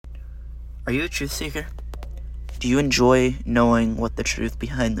Are you a truth seeker? Do you enjoy knowing what the truth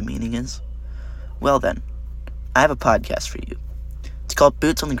behind the meaning is? Well then, I have a podcast for you. It's called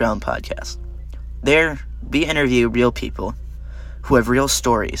Boots on the Ground Podcast. There, we interview real people who have real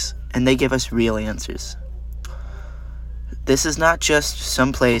stories, and they give us real answers. This is not just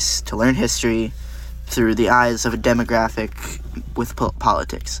some place to learn history through the eyes of a demographic with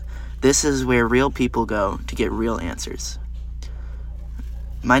politics. This is where real people go to get real answers.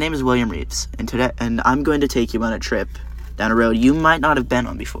 My name is William Reeves, and I'm going to take you on a trip down a road you might not have been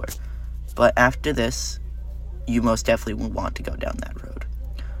on before. But after this, you most definitely will want to go down that road.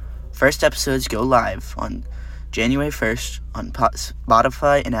 First episodes go live on January 1st on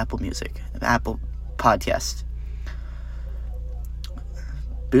Spotify and Apple Podcast.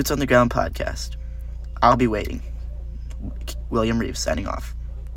 Boots on the Ground Podcast. I'll be waiting. William Reeves signing off.